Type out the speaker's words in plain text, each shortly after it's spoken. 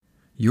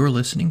You're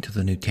listening to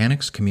the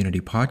Nutanix Community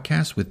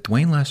Podcast with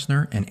Dwayne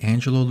Lessner and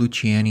Angelo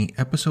Luciani,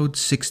 episode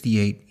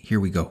 68. Here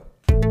we go.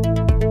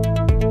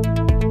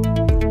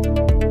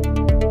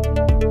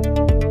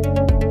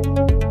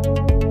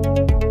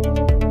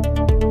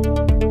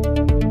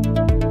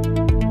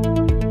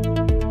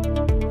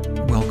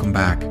 Welcome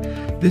back.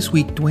 This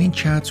week, Dwayne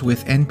chats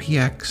with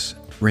NPX,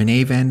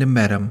 Renee van den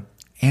Bedum,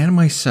 and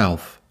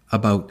myself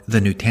about the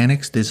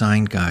Nutanix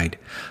Design Guide,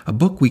 a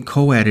book we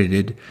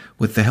co-edited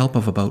with the help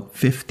of about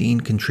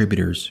 15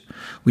 contributors.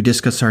 We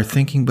discuss our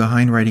thinking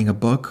behind writing a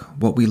book,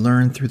 what we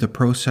learned through the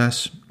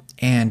process,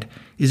 and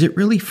is it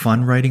really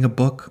fun writing a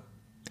book?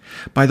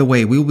 By the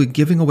way, we will be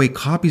giving away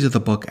copies of the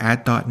book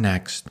at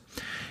 .next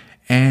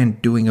and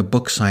doing a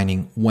book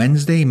signing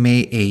Wednesday,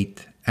 May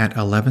 8th at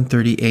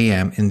 11:30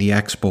 a.m. in the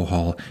Expo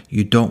Hall.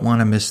 You don't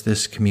want to miss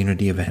this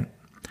community event.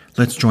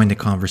 Let's join the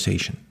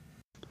conversation.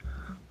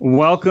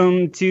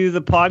 Welcome to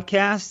the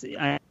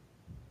podcast.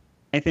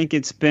 I think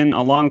it's been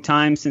a long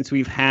time since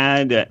we've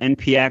had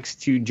NPX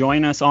to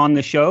join us on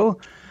the show.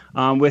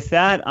 With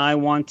that, I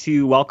want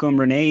to welcome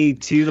Renee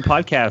to the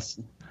podcast.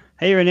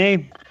 Hey,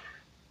 Renee.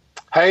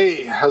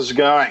 Hey, how's it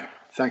going?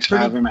 Thanks for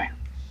having me.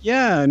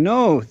 Yeah,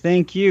 no,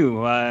 thank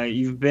you.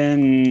 You've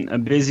been a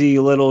busy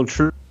little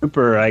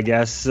trooper, I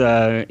guess,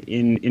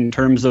 in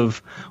terms of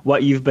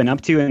what you've been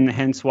up to, and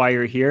hence why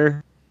you're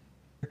here.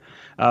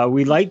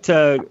 We'd like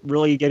to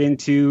really get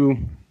into,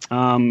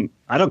 I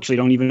actually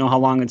don't even know how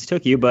long it's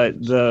took you,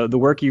 but the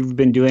work you've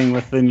been doing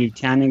with the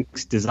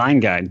Nutanix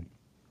Design Guide.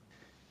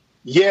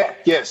 Yeah.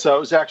 So it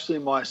was actually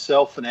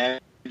myself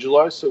and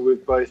Angelo, so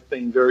we've both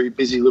been very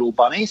busy little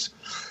bunnies.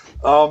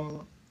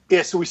 So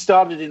we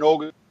started in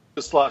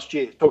August last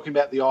year talking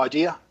about the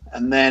idea,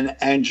 and then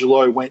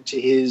Angelo went to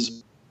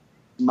his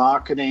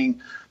marketing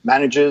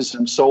managers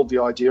and sold the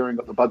idea and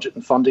got the budget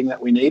and funding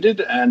that we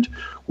needed, and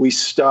we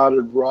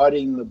started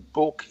writing the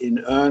book in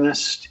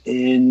earnest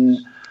in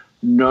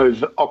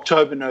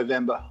October,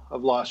 November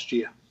of last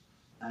year,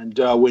 and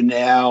we're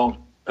now,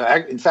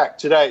 in fact,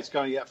 today it's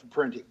going out for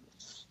printing.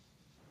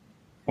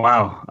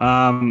 Wow,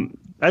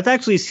 that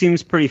actually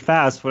seems pretty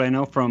fast, what I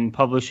know from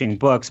publishing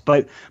books.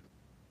 But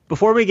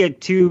before we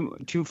get too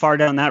far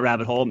down that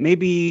rabbit hole,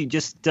 maybe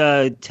just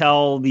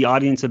tell the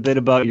audience a bit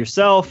about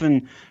yourself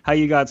and how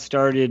you got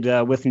started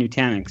with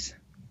Nutanix.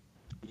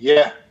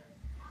 Yeah.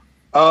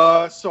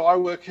 So I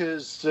work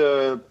as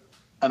an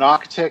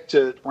architect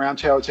at Round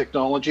Tower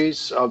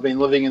Technologies. I've been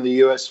living in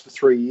the US for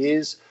 3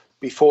 years.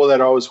 Before that,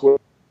 I was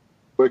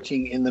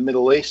working in the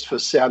Middle East for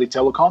Saudi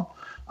Telecom.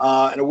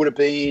 And it would have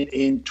been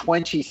in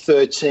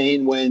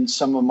 2013 when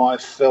some of my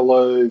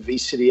fellow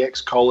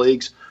VCDX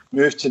colleagues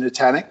moved to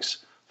Nutanix.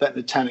 That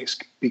Nutanix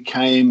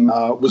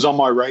was on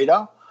my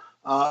radar.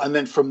 And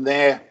then from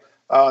there,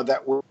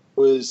 that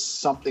was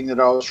something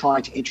that I was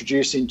trying to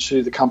introduce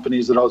into the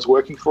companies that I was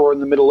working for in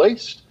the Middle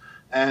East.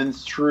 And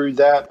through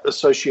that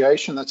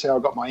association, that's how I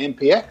got my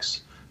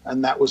NPX.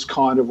 And that was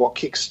kind of what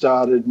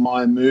kickstarted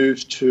my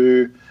move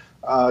to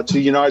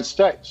the United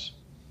States.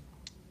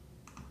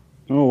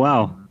 Oh,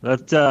 wow.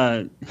 That's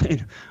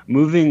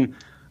moving.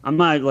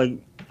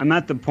 I'm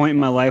at the point in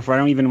my life where I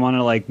don't even want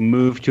to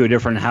move to a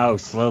different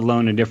house, let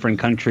alone a different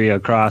country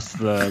across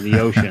the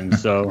ocean.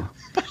 So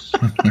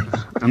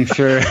I'm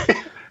sure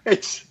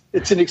it's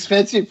an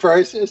expensive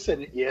process,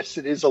 and yes,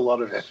 it is a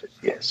lot of effort.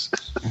 Yes.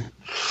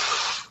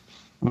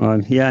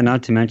 Yeah,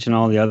 not to mention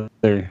all the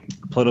other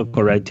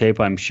political red tape,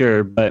 I'm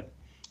sure. But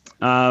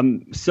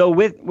so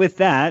with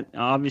that,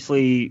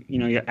 obviously,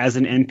 you're, as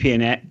an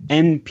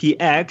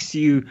NPX,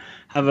 you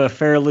have a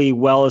fairly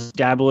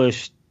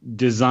well-established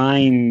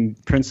design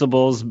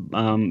principles,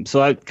 so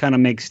that kind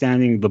of makes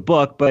standing the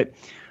book. But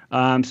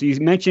so you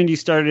mentioned you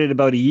started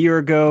about a year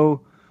ago,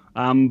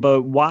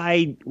 but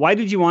why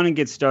did you want to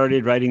get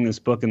started writing this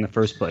book in the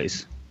first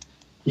place?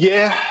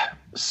 Yeah,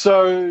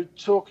 so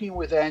talking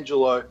with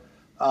Angelo,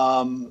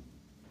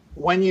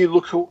 when you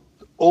look at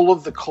all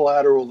of the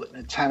collateral that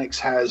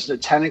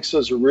Nutanix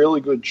does a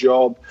really good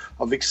job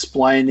of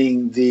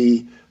explaining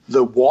the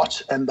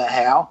what and the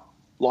how.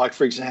 Like,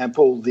 for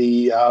example,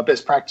 the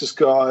best practice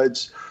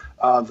guides,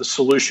 the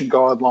solution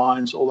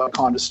guidelines, all that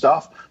kind of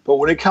stuff. But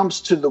when it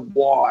comes to the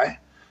why,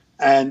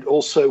 and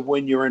also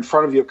when you're in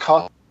front of your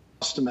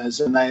customers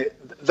and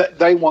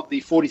they want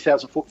the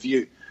 40,000-foot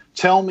view,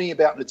 tell me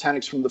about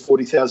Nutanix from the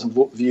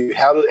 40,000-foot view.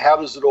 How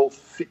does it all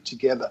fit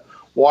together?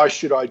 Why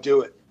should I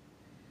do it?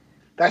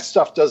 That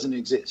stuff doesn't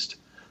exist,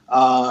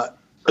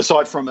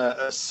 aside from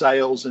a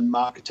sales and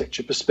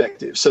architecture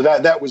perspective. So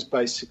that was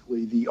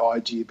basically the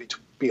idea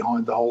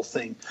behind the whole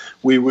thing.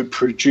 We would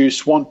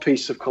produce one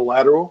piece of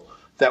collateral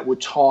that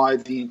would tie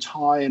the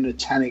entire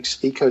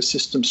Nutanix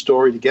ecosystem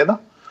story together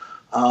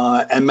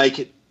and make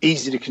it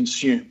easy to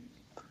consume.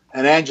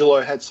 And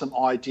Angelo had some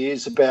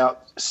ideas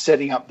about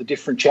setting up the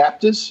different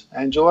chapters.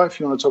 Angelo, if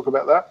you want to talk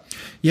about that.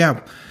 Yeah,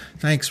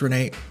 thanks,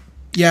 Renee.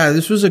 Yeah,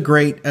 this was a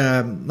great,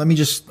 let me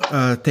just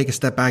take a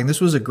step back.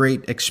 This was a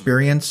great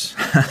experience,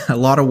 a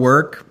lot of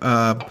work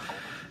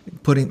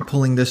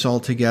pulling this all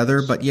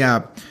together. But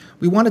yeah,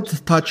 we wanted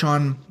to touch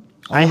on...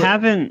 I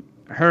haven't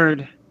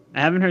heard I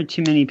haven't heard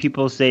too many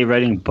people say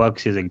writing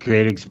books is a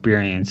great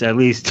experience, at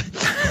least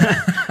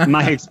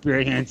my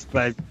experience,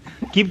 but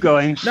keep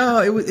going. No,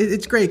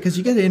 it's great because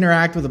you get to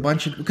interact with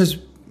because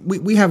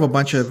we have a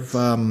bunch of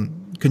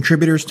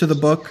contributors to the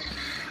book.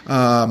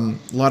 A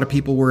lot of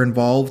people were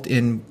involved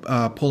in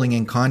pulling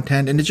in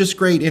content, and it's just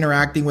great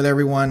interacting with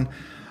everyone,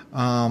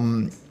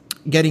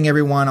 getting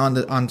everyone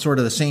on sort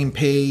of the same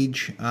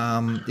page.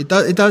 It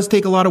does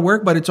take a lot of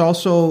work, but it's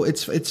also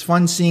it's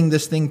fun seeing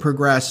this thing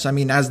progress. I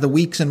mean, as the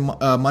weeks and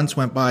months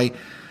went by,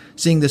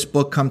 seeing this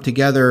book come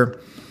together,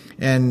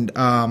 and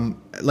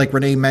like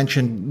Renee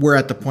mentioned, we're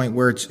at the point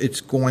where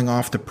it's going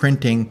off to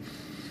printing.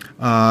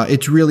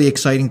 It's really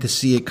exciting to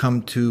see it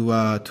come to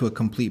a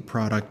complete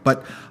product.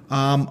 But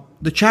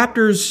the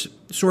chapters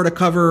sort of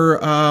cover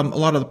a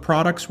lot of the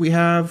products we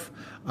have,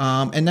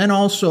 and then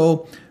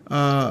also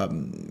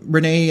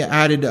Renee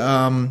added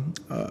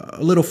a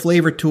little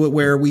flavor to it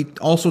where we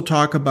also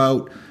talk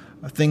about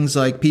things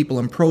like people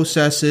and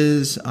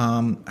processes.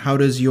 How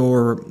does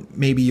your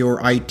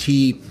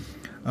IT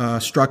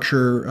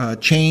structure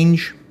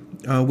change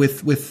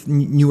with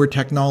newer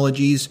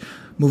technologies,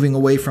 moving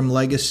away from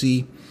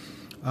legacy?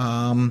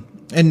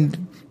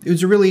 And it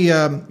was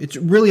it's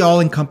really all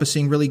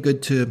encompassing, really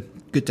good to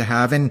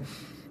have.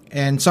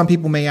 And some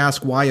people may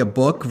ask why a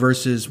book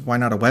versus why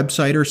not a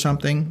website or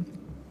something.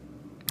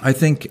 I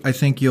think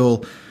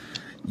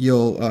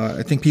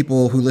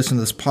people who listen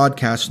to this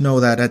podcast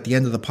know that at the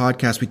end of the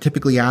podcast, we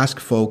typically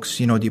ask folks,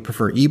 do you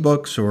prefer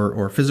ebooks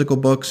or physical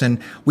books?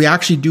 And we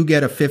actually do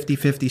get a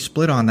 50-50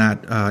 split on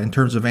that, in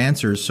terms of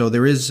answers. So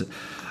there is,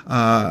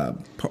 a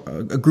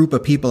group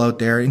of people out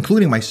there,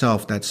 including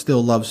myself, that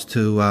still loves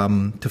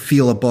to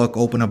feel a book,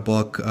 open a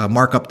book,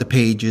 mark up the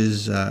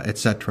pages,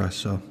 etc.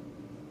 So,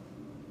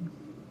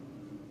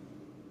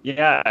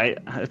 yeah,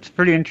 it's a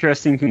pretty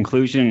interesting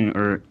conclusion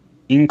or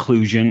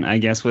inclusion, I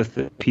guess, with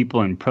the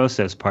people and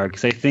process part,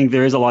 because I think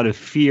there is a lot of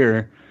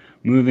fear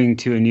moving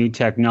to a new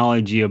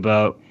technology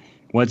about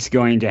what's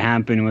going to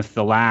happen with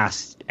the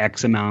last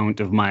X amount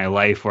of my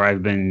life where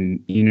I've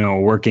been,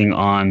 working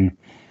on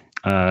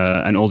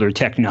an older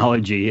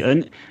technology.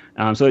 And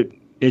so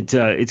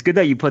it's good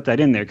that you put that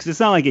in there, because it's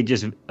not like it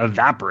just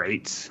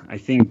evaporates. I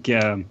think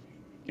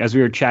as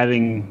we were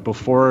chatting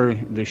before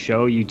the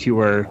show, you two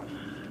were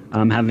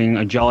having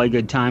a jolly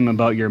good time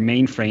about your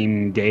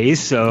mainframe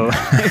days. So,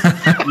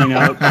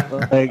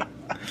 like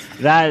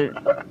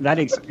that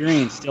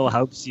experience still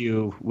helps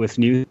you with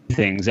new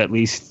things, at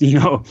least,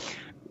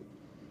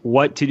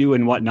 what to do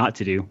and what not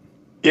to do.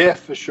 Yeah,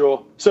 for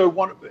sure.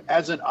 So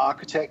as an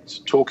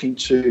architect talking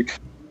to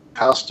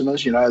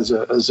customers, as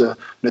a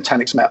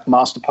Nutanix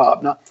master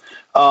partner,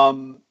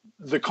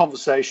 the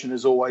conversation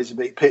is always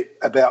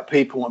about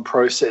people and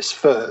process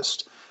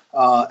first.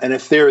 And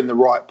if they're in the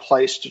right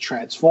place to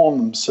transform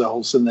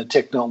themselves, then the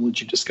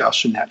technology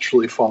discussion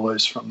naturally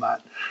follows from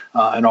that.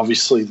 And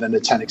obviously the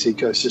Nutanix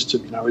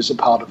ecosystem, is a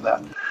part of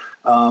that.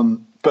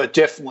 But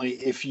definitely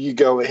if you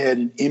go ahead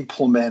and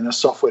implement a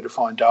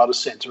software-defined data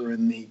center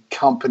and the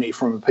company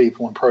from a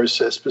people and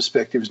process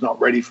perspective is not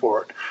ready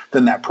for it,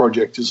 then that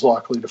project is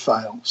likely to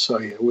fail. So,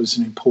 yeah, it was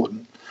an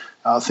important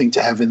thing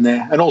to have in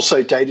there. And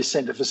also data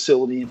center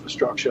facility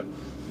infrastructure,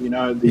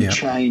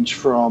 change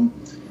from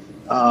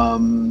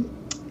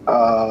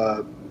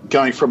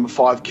going from a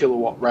 5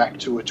 kilowatt rack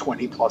to a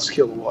 20 plus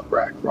kilowatt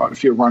rack, right?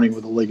 If you're running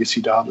with a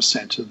legacy data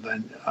center,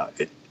 then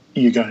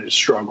you're going to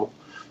struggle.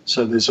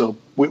 So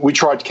we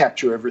tried to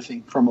capture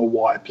everything from a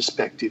wire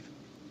perspective.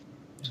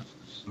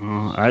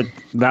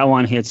 That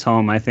one hits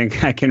home. I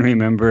think I can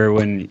remember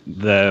when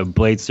the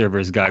Blade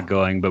servers got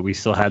going, but we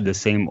still had the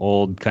same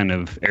old kind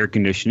of air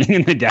conditioning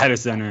in the data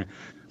center.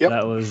 Yep.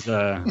 That was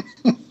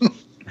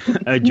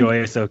a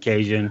joyous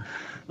occasion.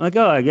 Like,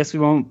 I guess we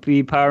won't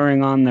be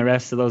powering on the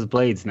rest of those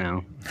blades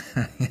now.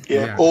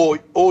 Yeah. Or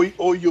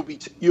you'll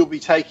be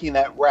taking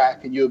that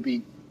rack and you'll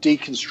be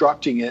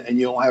deconstructing it, and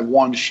you'll have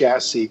one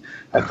chassis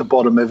at the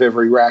bottom of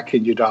every rack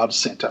in your data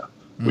center,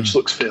 which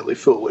looks fairly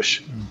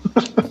foolish.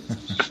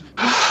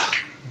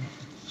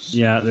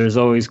 Yeah, there's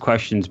always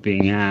questions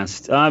being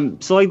asked.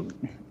 So like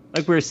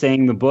we were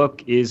saying, the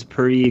book is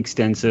pretty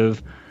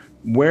extensive.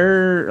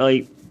 Where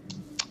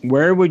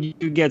would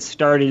you get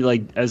started?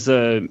 Like,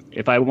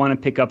 if I want to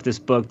pick up this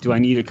book, do I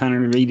need to kind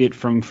of read it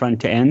from front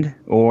to end,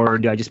 or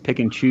do I just pick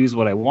and choose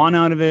what I want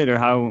out of it, or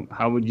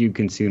how would you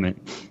consume it?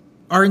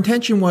 Our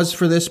intention was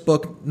for this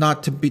book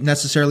not to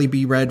necessarily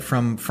be read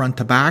from front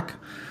to back,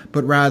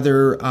 but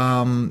rather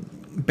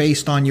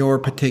based on your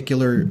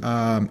particular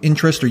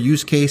interest or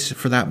use case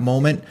for that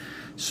moment.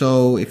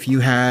 So if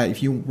you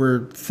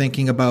were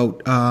thinking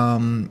about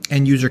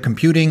end user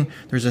computing,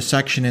 there's a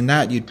section in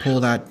that you'd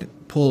pull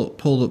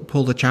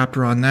the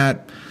chapter on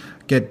that,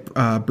 get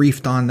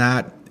briefed on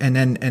that, and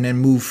then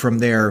move from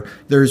there.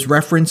 There's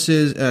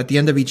references at the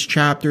end of each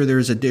chapter.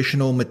 There's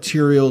additional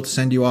material to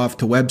send you off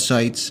to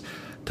websites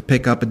to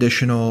pick up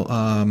additional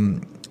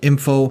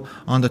info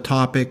on the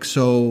topic.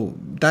 So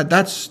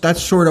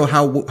that's sort of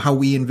how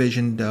we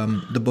envisioned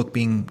the book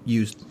being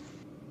used.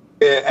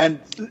 Yeah,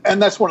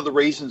 and that's one of the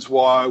reasons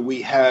why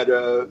we had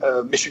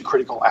a mission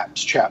critical apps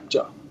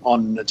chapter,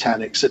 on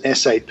Nutanix, an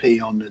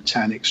SAP on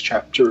Nutanix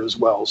chapter as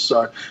well.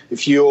 So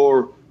if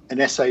you're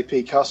an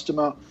SAP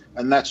customer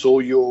and that's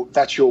your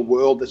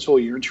world, that's all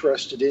you're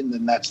interested in,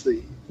 then that's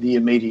the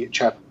immediate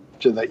chapter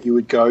that you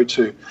would go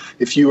to.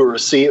 If you were a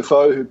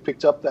CFO who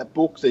picked up that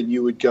book, then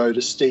you would go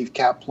to Steve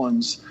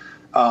Kaplan's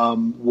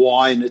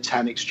Why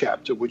Nutanix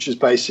chapter, which is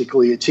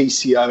basically a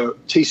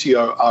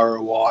TCO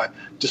ROI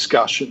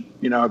discussion,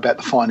 about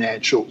the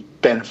financial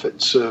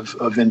benefits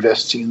of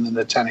investing in the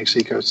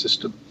Nutanix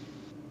ecosystem.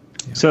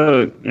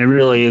 So it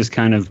really is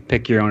kind of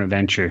pick your own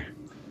adventure.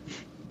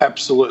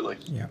 Absolutely.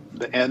 Yeah.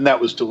 And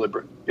that was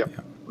deliberate. Yep. Yeah.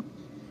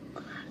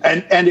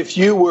 And if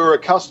you were a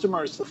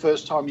customer, it's the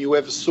first time you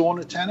ever saw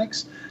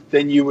Nutanix,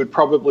 then you would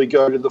probably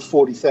go to the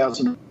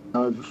 40,000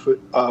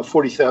 foot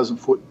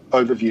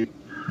overview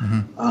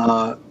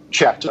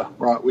chapter,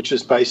 right, which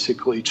is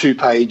basically 2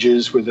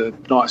 pages with a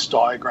nice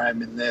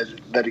diagram in there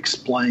that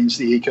explains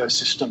the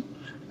ecosystem,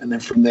 and then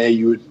from there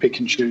you would pick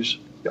and choose.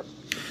 Yep.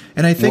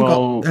 And I think,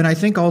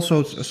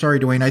 also, sorry,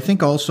 Dwayne. I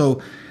think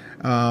also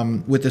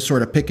with this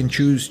sort of pick and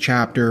choose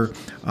chapter,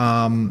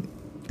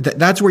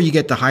 that's where you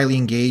get the highly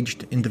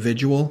engaged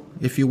individual,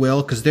 if you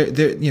will, because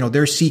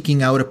they're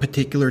seeking out a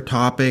particular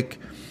topic,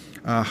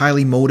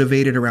 highly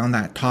motivated around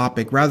that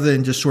topic, rather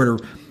than just sort of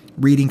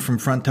reading from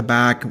front to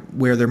back,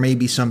 where there may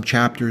be some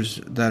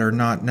chapters that are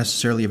not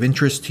necessarily of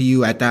interest to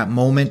you at that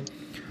moment.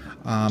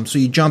 So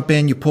you jump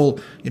in, you pull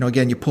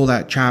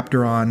that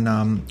chapter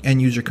on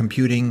end user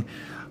computing.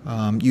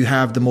 You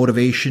have the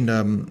motivation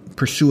to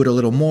pursue it a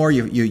little more.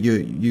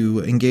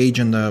 You engage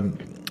in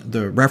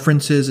the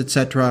references,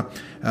 etc.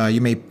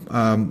 You may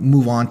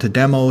move on to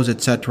demos,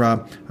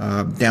 etc.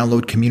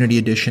 Download Community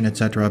Edition,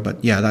 etc.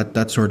 But yeah,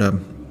 that's sort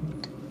of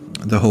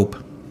the hope.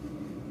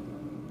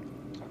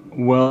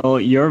 Will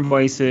your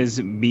voices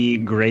be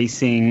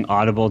gracing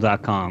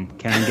audible.com?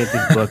 Can I get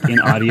this book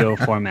in audio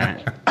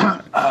format?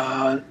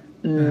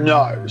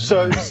 No.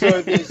 So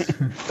there's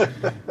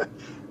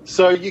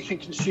so you can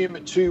consume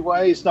it 2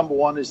 ways. Number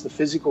one is the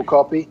physical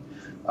copy.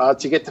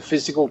 To get the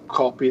physical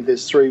copy,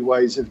 there's 3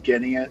 ways of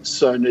getting it.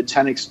 So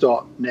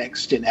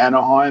Nutanix.next in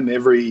Anaheim,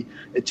 every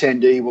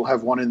attendee will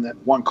have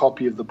one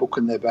copy of the book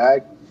in their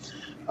bag.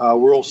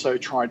 We're also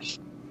trying to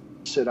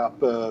set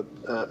up a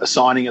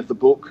signing of the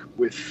book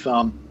with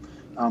some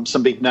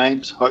big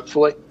names,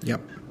 hopefully.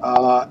 Yep.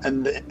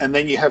 And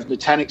then you have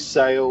Nutanix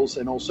sales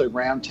and also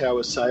Round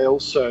Tower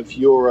sales. So if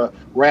you're a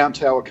Round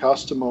Tower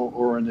customer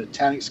or a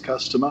Nutanix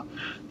customer,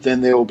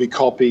 then there will be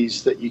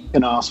copies that you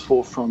can ask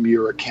for from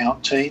your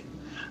account team.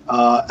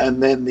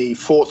 And then the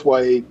 4th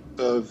way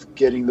of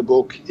getting the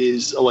book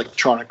is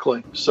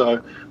electronically.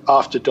 So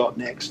after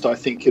 .next, I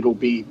think it'll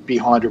be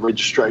behind a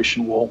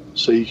registration wall,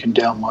 so you can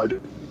download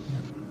it.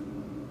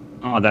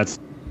 Oh, that's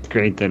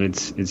great that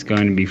it's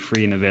going to be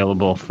free and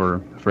available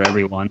for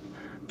everyone.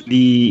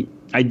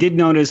 I did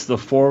notice the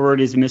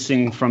foreword is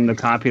missing from the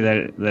copy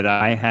that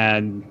I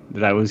had,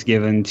 that I was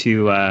given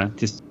to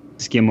just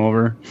skim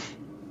over.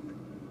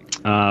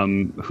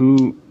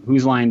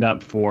 Who's lined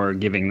up for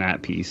giving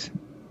that piece?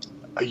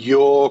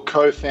 Your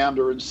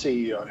co-founder and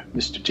CEO,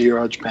 Mr.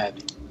 Dheeraj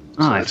Pandey.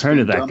 Oh, I've heard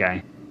of that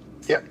guy.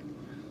 Yep.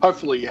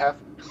 Hopefully you have.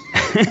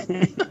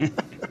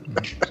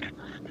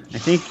 I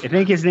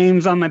think his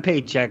name's on my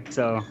paycheck,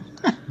 so.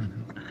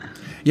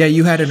 Yeah,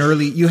 you had an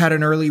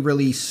early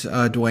release,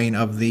 Dwayne,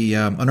 of the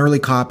an early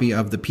copy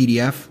of the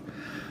PDF.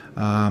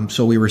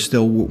 So we were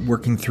still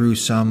working through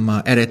some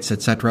edits,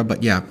 etc.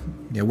 But yeah,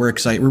 we're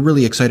excited. We're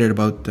really excited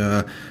about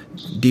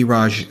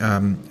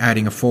Dheeraj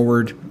adding a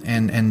forward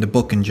and the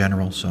book in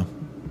general. So,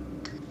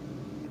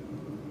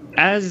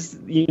 as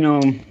you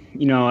know,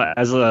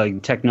 as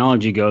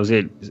technology goes,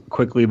 it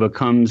quickly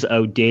becomes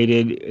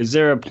outdated. Is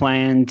there a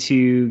plan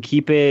to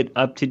keep it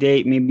up to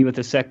date, maybe with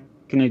a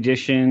second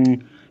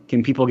edition?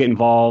 Can people get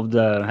involved?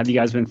 Have you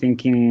guys been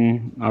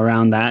thinking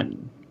around that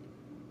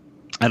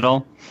at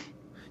all?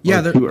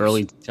 Yeah, too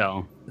early to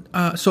tell.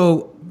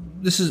 So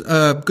this is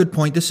a good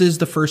point. This is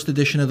the first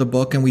edition of the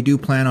book, and we do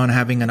plan on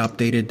having an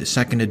updated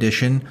second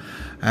edition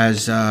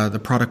as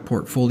the product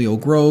portfolio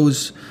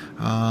grows.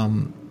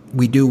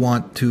 We do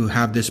want to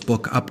have this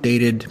book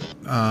updated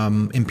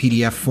in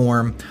PDF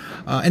form.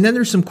 And then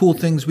there's some cool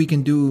things we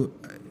can do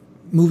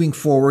moving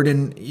forward.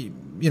 And,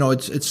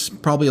 it's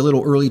probably a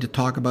little early to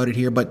talk about it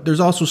here, but there's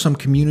also some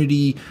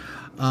community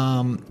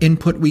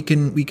input we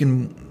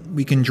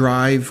can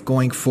drive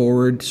going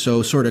forward.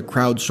 So sort of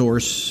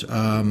crowdsource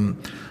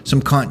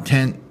some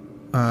content,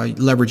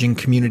 leveraging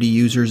community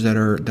users that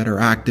are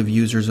active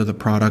users of the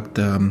product,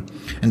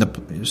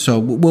 so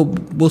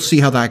we'll see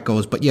how that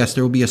goes. But yes,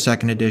 there will be a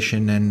second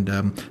edition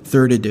and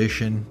third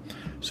edition.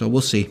 So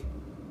we'll see.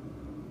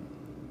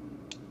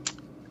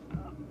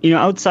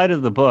 Outside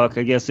of the book,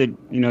 I guess it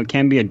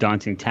can be a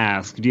daunting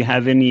task. Do you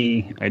have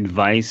any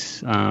advice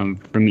from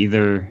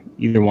either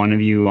one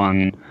of you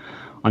on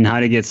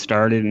how to get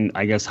started, and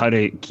I guess how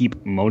to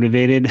keep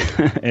motivated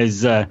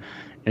as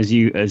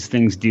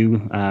things do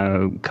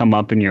come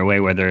up in your way,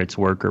 whether it's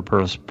work or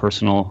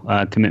personal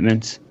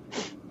commitments?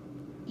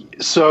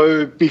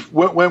 So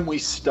when we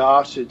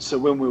started,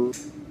 when we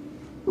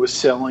were were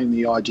selling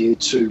the idea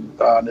to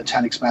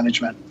Nutanix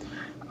management.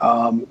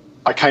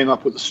 I came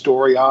up with a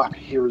story arc.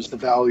 Here is the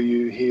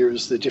value. Here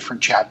is the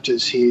different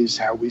chapters. Here's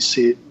how we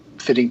see it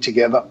fitting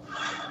together,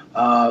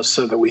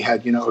 so that we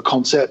had, a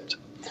concept.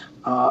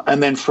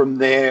 And then from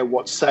there,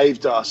 what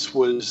saved us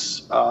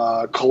was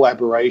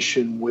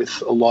collaboration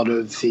with a lot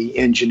of the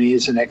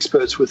engineers and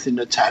experts within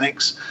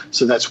Nutanix.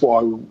 So that's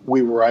why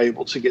we were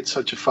able to get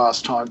such a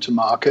fast time to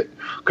market.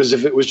 Because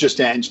if it was just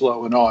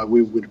Angelo and I,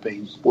 we would have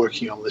been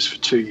working on this for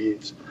 2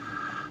 years.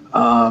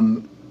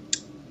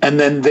 And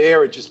then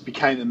there, it just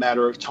became a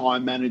matter of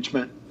time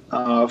management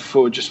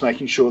for just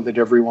making sure that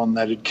everyone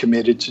that had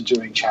committed to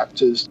doing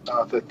chapters,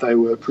 that they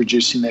were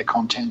producing their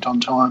content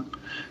on time.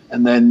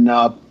 And then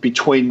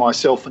between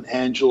myself and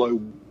Angelo,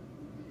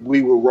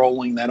 we were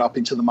rolling that up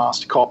into the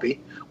master copy,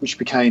 which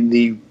became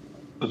the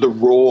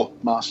raw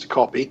master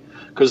copy,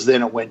 because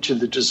then it went to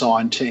the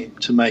design team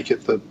to make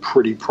it the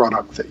pretty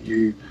product that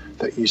you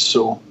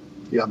saw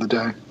the other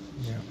day.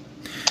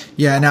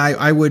 Yeah, and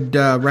I would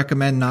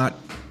recommend not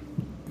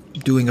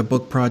doing a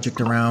book project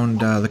around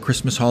the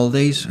Christmas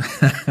holidays,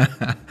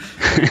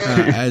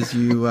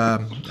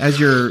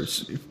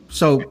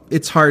 so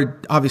it's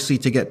hard, obviously,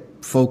 to get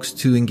folks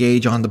to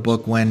engage on the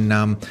book when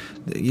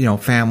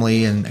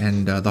family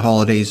and the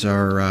holidays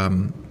are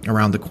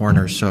around the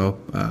corner. So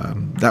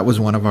that was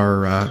one of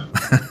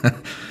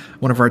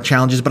our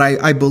challenges.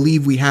 But I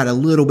believe we had a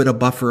little bit of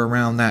buffer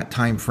around that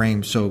time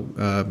frame, so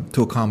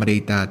to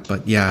accommodate that.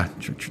 But yeah,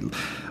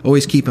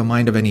 always keep in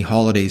mind of any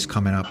holidays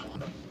coming up.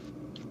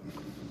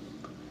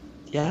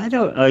 Yeah,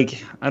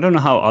 I don't know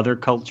how other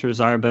cultures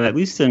are, but at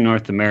least in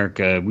North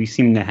America, we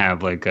seem to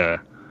have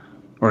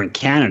or in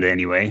Canada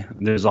anyway,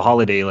 there's a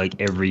holiday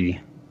every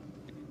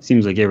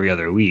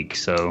other week,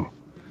 so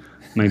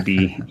it might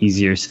be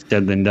easier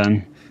said than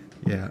done.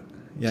 Yeah.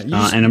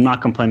 And I'm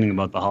not complaining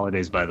about the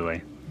holidays, by the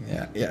way.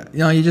 Yeah.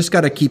 You just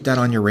got to keep that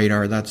on your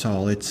radar. That's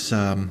all. It's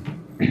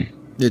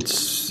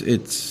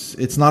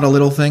it's not a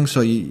little thing,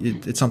 so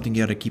it's something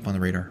you got to keep on the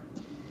radar.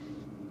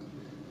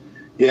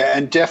 Yeah,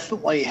 and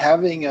definitely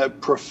having a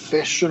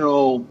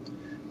professional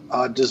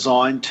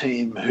design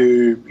team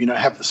who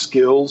have the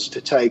skills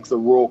to take the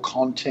raw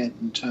content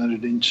and turn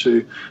it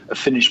into a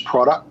finished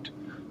product.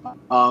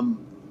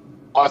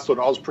 I thought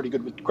I was pretty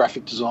good with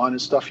graphic design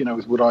and stuff,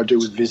 with what I do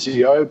with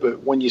Visio,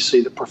 but when you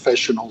see the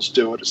professionals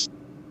do it, it's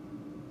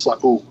like,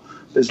 oh,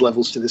 there's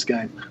levels to this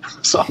game.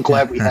 So I'm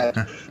glad we had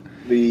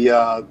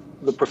the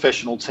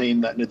professional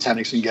team that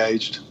Nutanix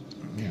engaged.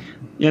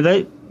 Yeah,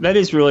 that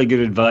is really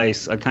good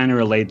advice. I kind of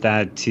relate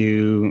that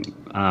to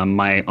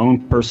my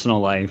own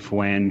personal life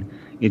when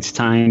it's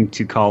time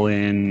to call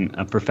in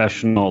a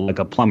professional, like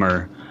a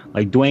plumber.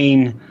 Like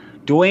Dwayne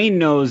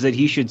knows that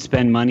he should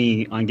spend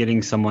money on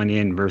getting someone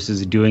in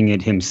versus doing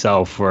it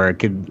himself, where it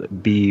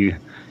could be,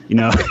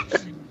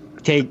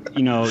 take,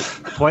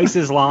 twice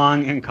as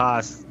long and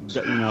cost,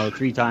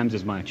 3 times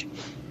as much.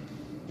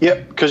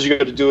 Yep, because you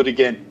got to do it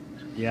again.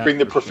 Yeah, bring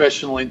the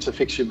professional in to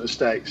fix your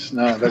mistakes.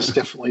 No, that's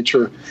definitely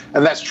true.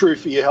 And that's true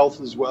for your health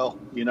as well,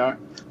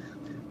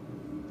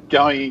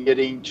 Going and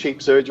getting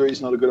cheap surgery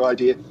is not a good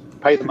idea.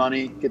 Pay the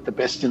money, get the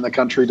best in the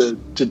country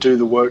to do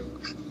the work.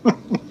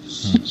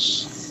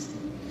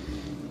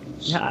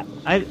 Yeah,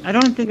 I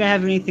don't think I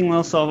have anything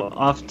else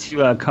off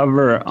to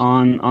cover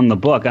on the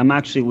book. I'm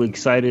actually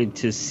excited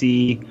to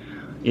see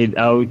it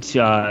out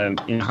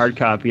in hard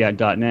copy at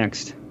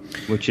 .next,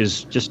 which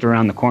is just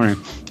around the corner.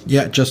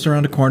 Yeah, just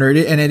around the corner.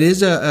 And it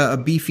is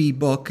a beefy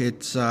book.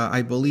 It's,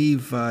 I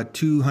believe,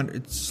 200.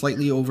 It's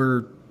slightly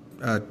over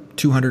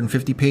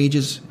 250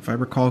 pages, if I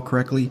recall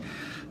correctly.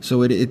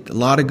 So a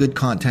lot of good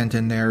content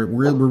in there.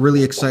 We're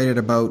really excited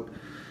about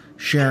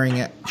sharing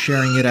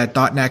it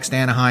at .next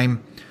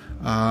Anaheim.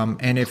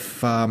 And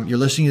if you're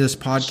listening to this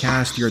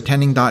podcast, you're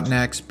attending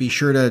 .next, be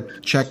sure to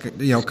check.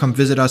 Come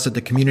visit us at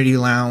the Community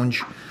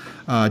Lounge.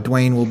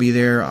 Dwayne will be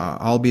there.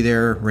 I'll be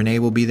there. Renee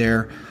will be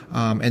there.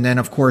 And then,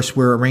 of course,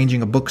 we're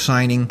arranging a book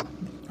signing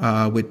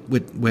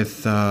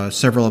with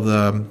several of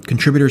the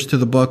contributors to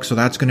the book. So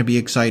that's going to be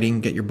exciting.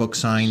 Get your book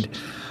signed.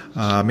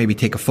 Maybe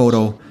take a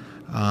photo.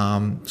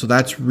 So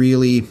that's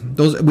really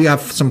those. We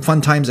have some fun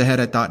times ahead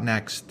at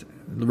 .next.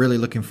 Really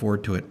looking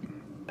forward to it.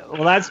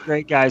 Well, that's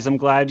great, guys. I'm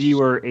glad you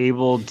were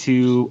able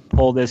to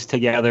pull this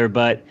together.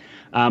 But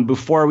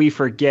before we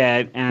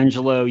forget,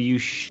 Angelo, you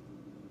should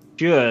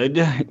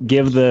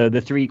give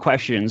the 3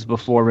 questions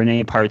before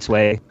Renee parts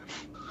way.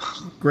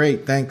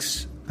 Great.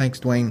 Thanks,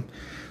 Dwayne.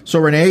 So,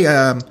 Renee,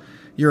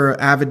 you're an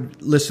avid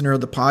listener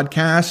of the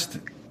podcast.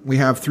 We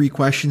have 3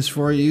 questions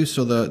for you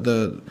so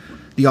the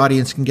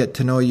audience can get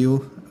to know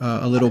you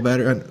a little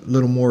better, a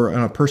little more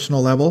on a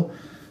personal level.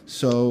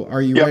 So,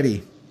 are you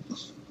ready?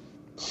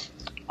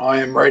 I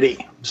am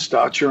ready.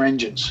 Start your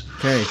engines.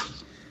 Okay.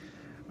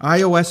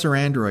 iOS or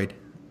Android?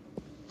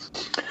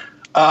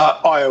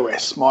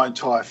 iOS. My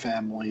entire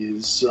family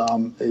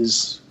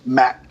is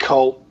Mac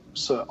cult,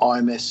 so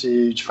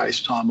iMessage,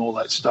 FaceTime, all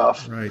that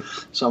stuff. Right.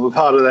 So I'm a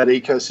part of that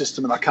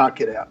ecosystem, and I can't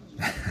get out.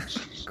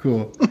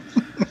 Cool.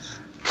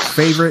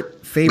 Favorite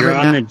You're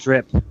on a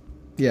drip.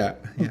 Yeah.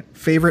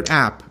 Favorite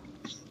app?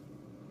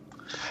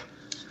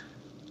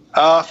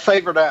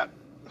 Favorite app.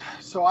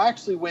 So I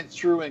actually went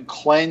through and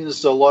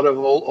cleansed a lot of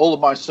all of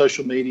my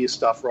social media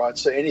stuff, right?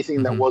 So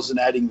anything that wasn't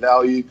adding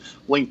value,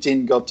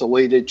 LinkedIn got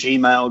deleted,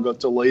 Gmail got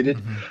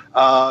deleted.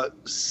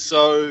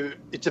 So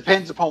it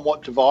depends upon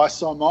what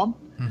device I'm on.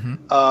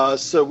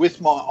 So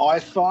with my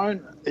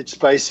iPhone, it's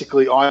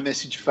basically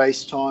iMessage,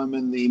 FaceTime,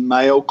 and the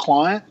mail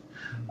client.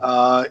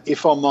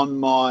 If I'm on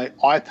my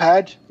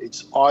iPad,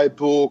 it's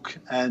iBook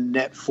and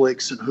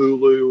Netflix and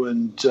Hulu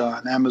and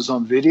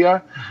Amazon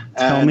Video.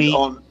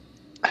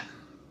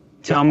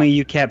 Tell me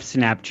you kept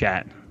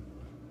Snapchat.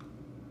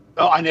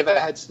 Oh, I never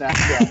had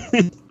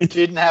Snapchat.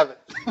 Didn't have it.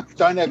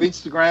 Don't have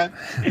Instagram.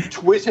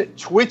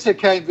 Twitter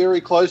came very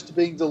close to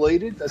being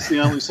deleted. That's the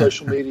only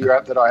social media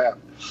app that I have.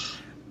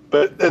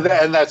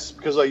 And that's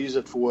because I use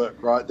it for work,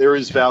 right? There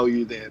is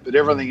value there, but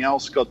everything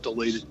else got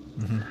deleted.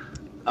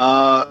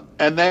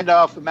 And then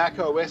for Mac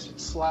OS,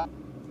 it's Slack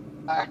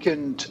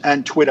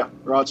and Twitter,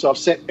 right? So I've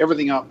set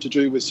everything up to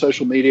do with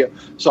social media,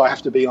 so I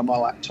have to be on my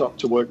laptop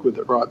to work with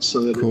it, right? So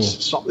that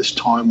it's not this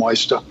time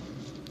waster.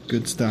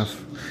 Good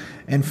stuff.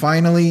 And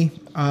finally,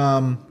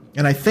 and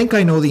I think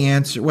I know the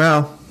answer.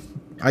 Well,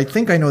 I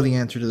think I know the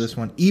answer to this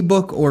one.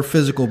 Ebook or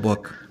physical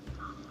book?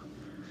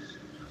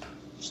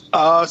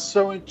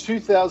 So in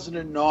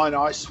 2009,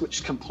 I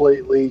switched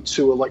completely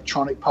to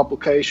electronic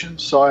publication.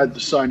 So I had the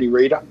Sony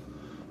Reader.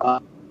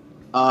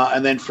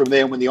 And then from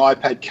there, when the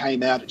iPad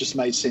came out, it just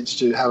made sense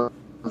to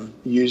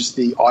use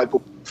the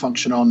iBook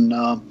function on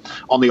the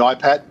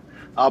iPad.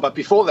 But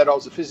before that, I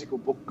was a physical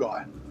book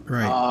guy.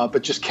 Right.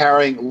 But just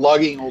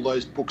lugging all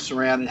those books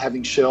around and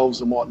having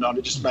shelves and whatnot,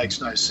 it just makes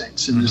no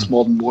sense in this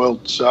modern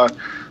world. So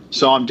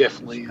I'm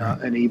definitely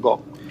an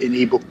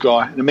ebook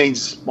guy. And it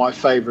means my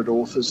favorite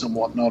authors and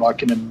whatnot, I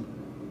can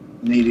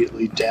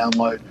immediately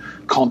download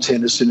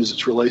content as soon as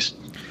it's released.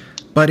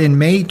 But in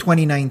May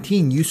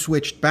 2019, you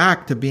switched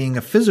back to being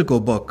a physical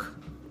book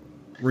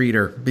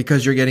reader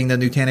because you're getting the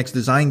Nutanix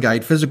Design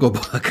Guide physical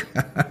book.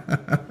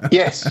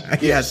 Yes,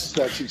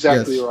 that's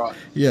exactly right.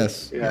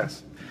 Yes.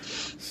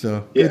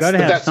 So you got to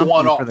have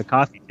something for the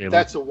coffee table.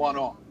 That's a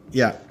one-off.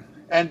 Yeah.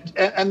 And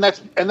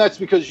that's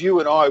because you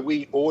and I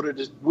we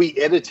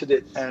edited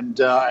it and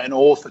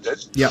authored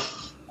it. Yeah.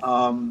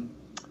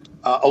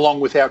 Along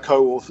with our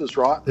co-authors,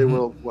 right? There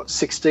were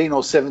 16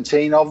 or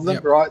 17 of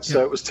them, right?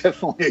 So it was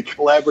definitely a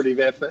collaborative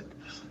effort,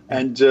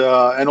 and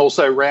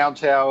also Round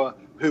Tower,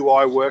 who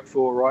I work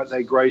for, right?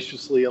 They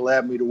graciously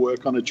allowed me to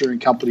work on it during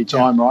company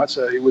time, right?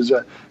 So it was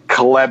a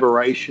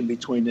collaboration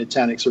between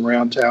Nutanix and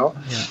Round Tower.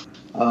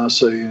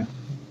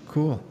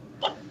 Cool.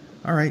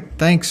 All right,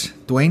 thanks,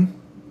 Dwayne.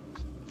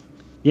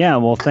 Yeah,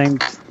 well,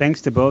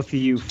 thanks to both of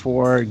you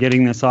for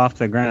getting this off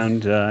the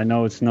ground. I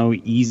know it's no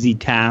easy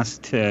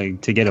task to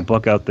get a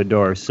book out the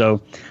door. So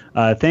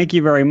thank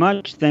you very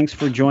much. Thanks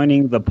for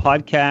joining the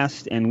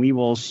podcast, and we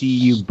will see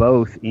you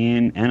both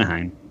in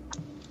Anaheim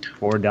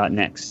for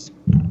 .next.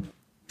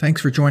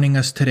 Thanks for joining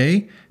us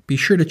today. Be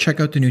sure to check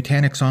out the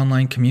Nutanix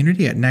online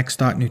community at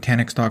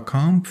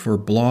next.nutanix.com for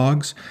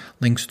blogs,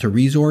 links to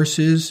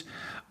resources,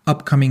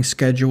 upcoming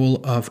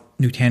schedule of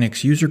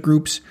Nutanix user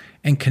groups,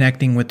 and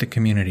connecting with the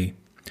community.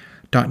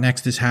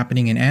 .next is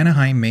happening in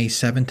Anaheim, May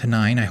 7 to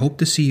 9. I hope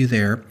to see you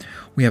there.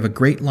 We have a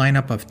great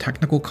lineup of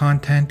technical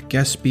content,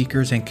 guest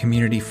speakers, and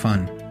community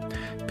fun.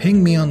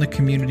 Ping me on the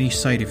community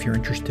site if you're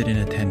interested in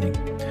attending.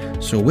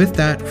 So with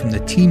that, from the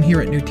team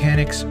here at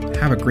Nutanix,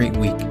 have a great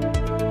week.